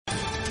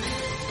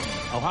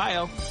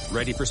Ohio,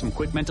 ready for some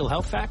quick mental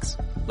health facts?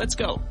 Let's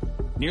go.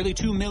 Nearly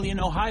 2 million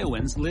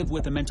Ohioans live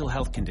with a mental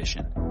health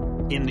condition.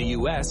 In the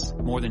U.S.,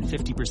 more than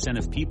 50%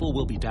 of people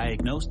will be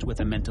diagnosed with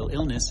a mental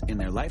illness in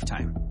their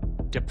lifetime.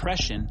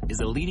 Depression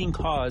is a leading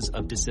cause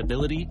of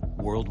disability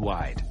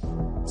worldwide.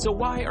 So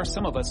why are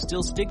some of us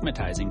still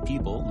stigmatizing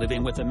people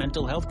living with a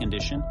mental health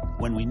condition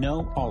when we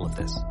know all of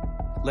this?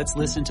 Let's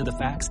listen to the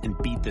facts and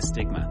beat the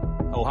stigma.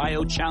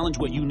 Ohio, challenge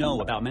what you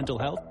know about mental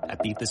health at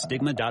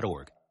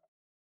beatthestigma.org.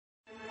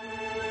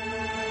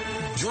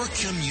 You're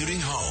commuting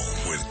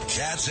home with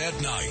Cats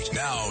at Night.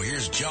 Now,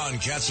 here's John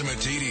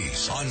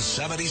Catsimatidis on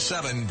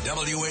 77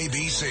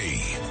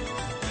 WABC.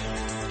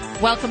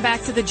 Welcome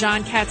back to the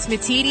John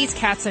Catsimatidis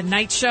Cats at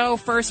Night show.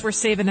 First, we're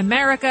saving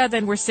America,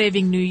 then we're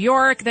saving New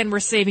York, then we're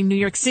saving New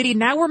York City.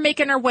 Now we're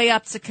making our way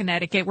up to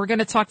Connecticut. We're going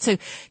to talk to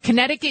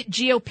Connecticut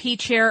GOP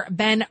Chair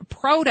Ben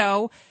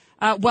Proto.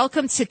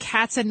 Welcome to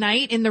Cats at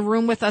Night. In the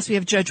room with us, we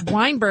have Judge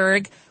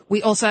Weinberg.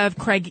 We also have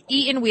Craig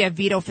Eaton. We have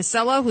Vito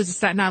Fossella, who's the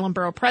Staten Island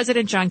Borough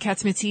President, John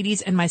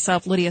Catsimatidis, and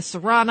myself, Lydia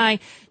Serrani.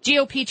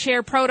 GOP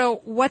Chair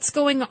Proto, what's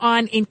going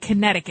on in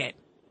Connecticut?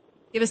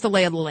 Give us the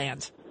lay of the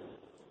land.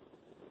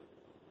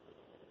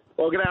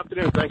 Well, good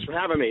afternoon. Thanks for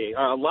having me.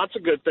 Lots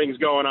of good things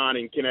going on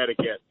in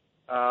Connecticut.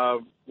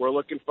 We're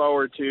looking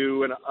forward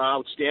to an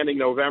outstanding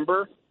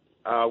November.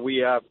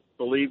 We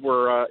believe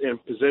we're in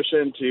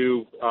position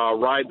to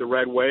ride the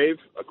red wave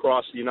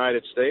across the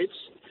United States.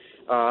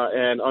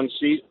 And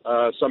unseat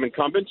some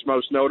incumbents,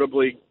 most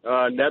notably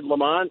Ned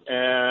Lamont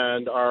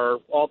and our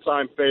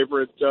all-time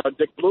favorite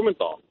Dick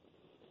Blumenthal.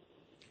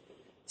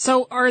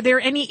 So are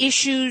there any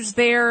issues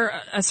there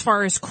as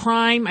far as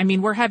crime? I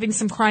mean, we're having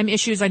some crime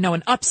issues. I know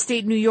in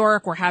upstate New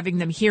York, we're having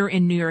them here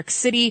in New York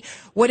City.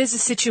 What is the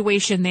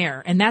situation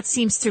there? And that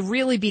seems to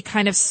really be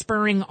kind of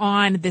spurring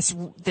on this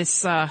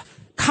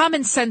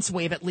common sense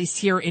wave, at least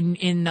here in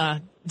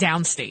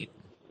downstate.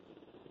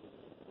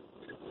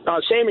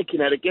 Same in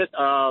Connecticut.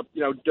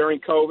 During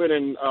COVID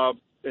and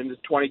in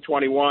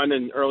 2021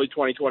 and early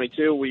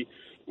 2022, we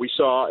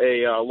saw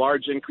a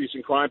large increase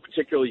in crime,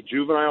 particularly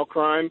juvenile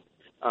crime,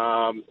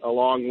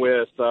 along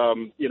with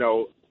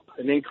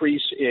an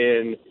increase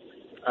in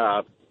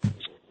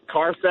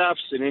car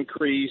thefts, an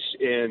increase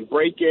in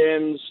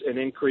break-ins, an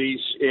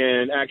increase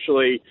in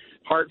actually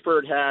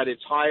Hartford had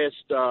its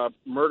highest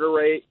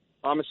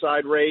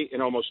homicide rate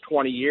in almost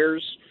 20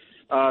 years.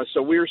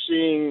 So we're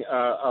seeing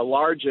a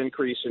large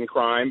increase in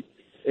crime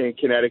in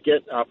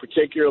Connecticut,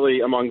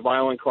 particularly among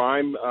violent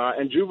crime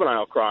and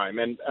juvenile crime.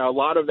 And a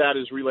lot of that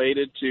is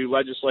related to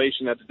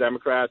legislation that the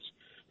Democrats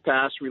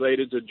passed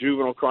related to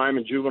juvenile crime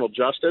and juvenile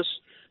justice,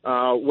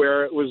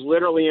 where it was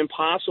literally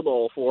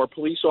impossible for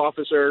police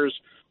officers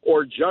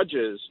or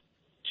judges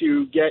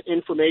to get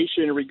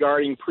information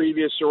regarding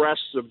previous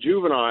arrests of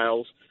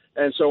juveniles.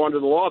 And so under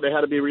the law, they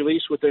had to be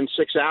released within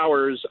 6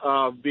 hours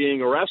of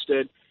being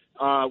arrested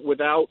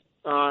without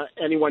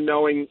anyone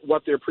knowing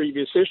what their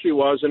previous history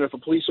was. And if a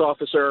police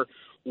officer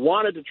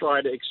wanted to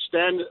try to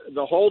extend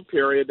the hold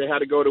period, they had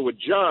to go to a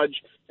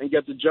judge and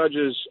get the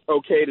judge's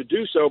okay to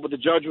do so, but the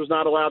judge was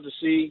not allowed to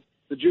see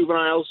the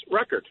juvenile's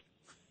record.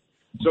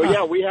 So,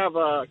 yeah, we have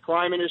a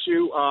crime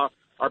issue, our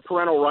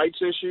parental rights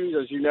issues.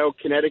 As you know,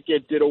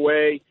 Connecticut did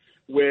away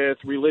with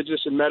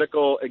religious and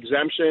medical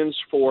exemptions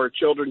for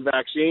children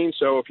vaccines.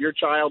 So if your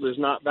child is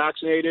not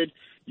vaccinated,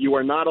 you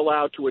are not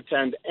allowed to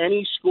attend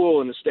any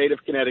school in the state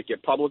of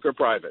Connecticut, public or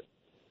private.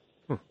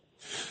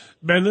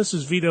 Ben, this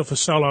is Vito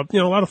Fossella.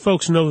 A lot of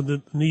folks know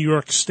the New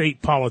York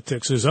State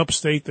politics. There's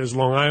upstate, there's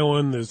Long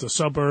Island, there's the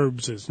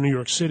suburbs, there's New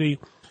York City.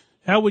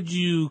 How would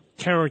you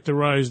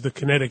characterize the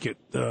Connecticut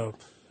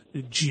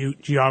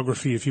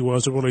geography, if you will,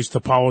 as it relates to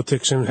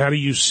politics, and how do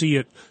you see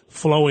it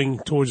flowing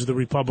towards the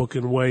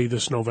Republican way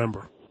this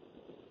November?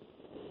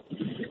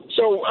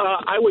 So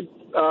I would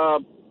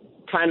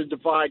kind of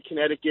divide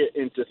Connecticut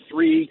into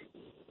three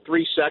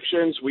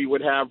sections. We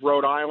would have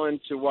Rhode Island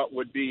to what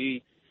would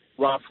be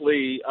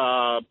roughly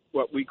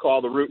what we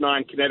call the Route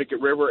 9 Connecticut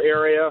River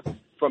area,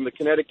 from the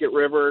Connecticut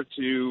River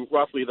to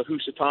roughly the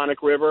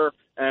Housatonic River,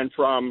 and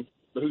from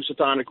the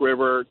Housatonic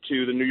River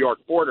to the New York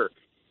border.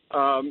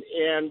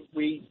 And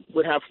we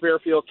would have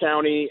Fairfield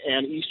County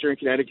and Eastern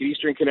Connecticut.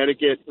 Eastern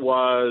Connecticut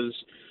was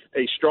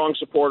a strong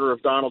supporter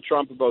of Donald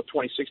Trump in both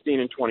 2016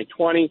 and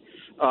 2020.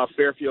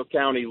 Fairfield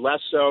County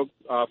less so.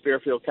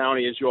 Fairfield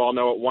County, as you all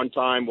know, at one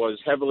time was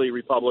heavily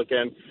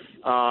Republican,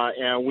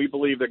 and we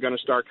believe they're going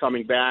to start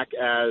coming back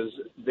as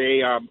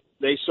they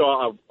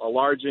saw a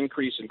large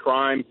increase in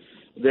crime.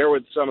 They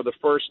were some of the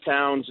first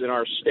towns in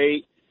our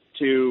state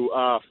to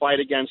fight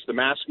against the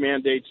mask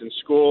mandates in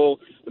school,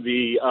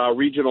 the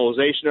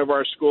regionalization of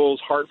our schools.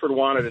 Hartford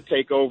wanted to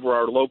take over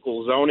our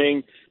local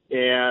zoning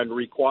and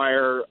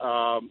require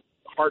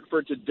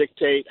Hartford to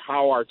dictate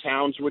how our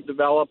towns would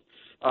develop.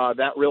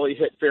 That really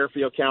hit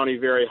Fairfield County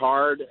very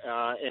hard,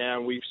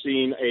 and we've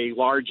seen a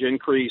large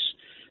increase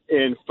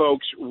in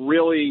folks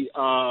really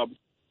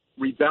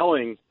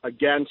rebelling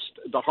against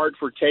the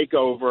Hartford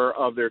takeover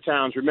of their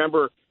towns.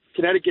 Remember,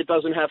 Connecticut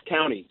doesn't have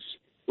counties.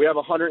 We have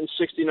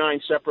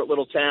 169 separate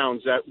little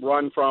towns that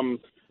run from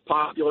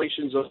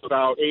populations of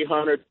about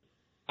 800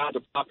 to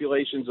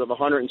populations of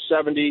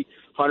 170,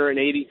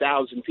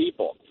 180,000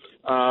 people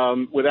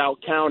without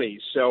counties.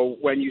 So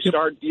when you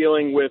start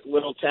dealing with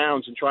little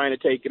towns and trying to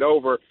take it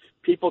over,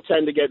 people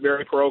tend to get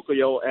very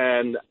parochial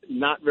and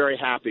not very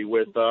happy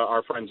with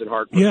our friends in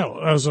Hartford. Yeah,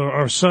 as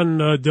our son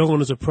Dylan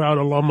is a proud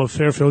alum of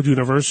Fairfield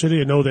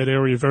University. I know that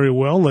area very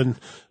well, and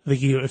I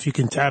think if you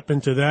can tap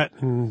into that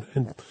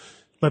and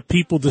let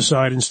people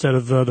decide instead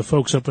of the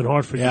folks up in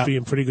Hartford, you'll be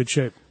in pretty good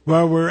shape.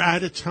 Well, we're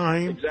out of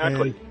time.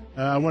 Exactly. And,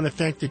 I want to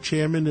thank the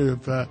chairman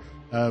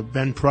of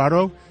Ben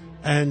Prado.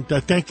 And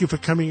thank you for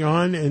coming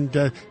on,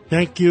 and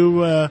thank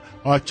you,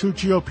 our two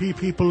GOP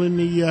people in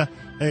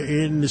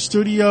the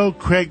studio,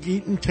 Craig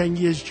Eaton, 10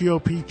 years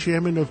GOP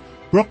chairman of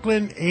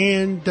Brooklyn,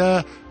 and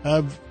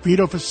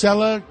Vito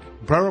Fossella,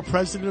 borough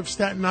president of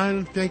Staten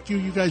Island. Thank you.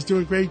 You guys do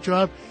a great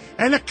job.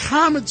 And a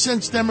common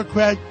sense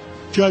Democrat,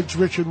 Judge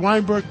Richard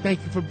Weinberg.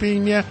 Thank you for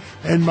being there.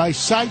 And my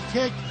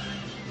sidekick,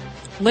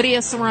 Lydia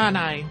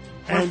Serrani.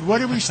 And what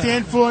do we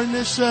stand for in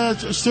this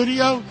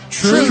studio?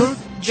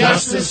 Truth,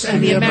 justice,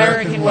 and the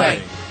American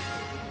way.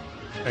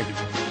 Thank you,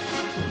 Jim.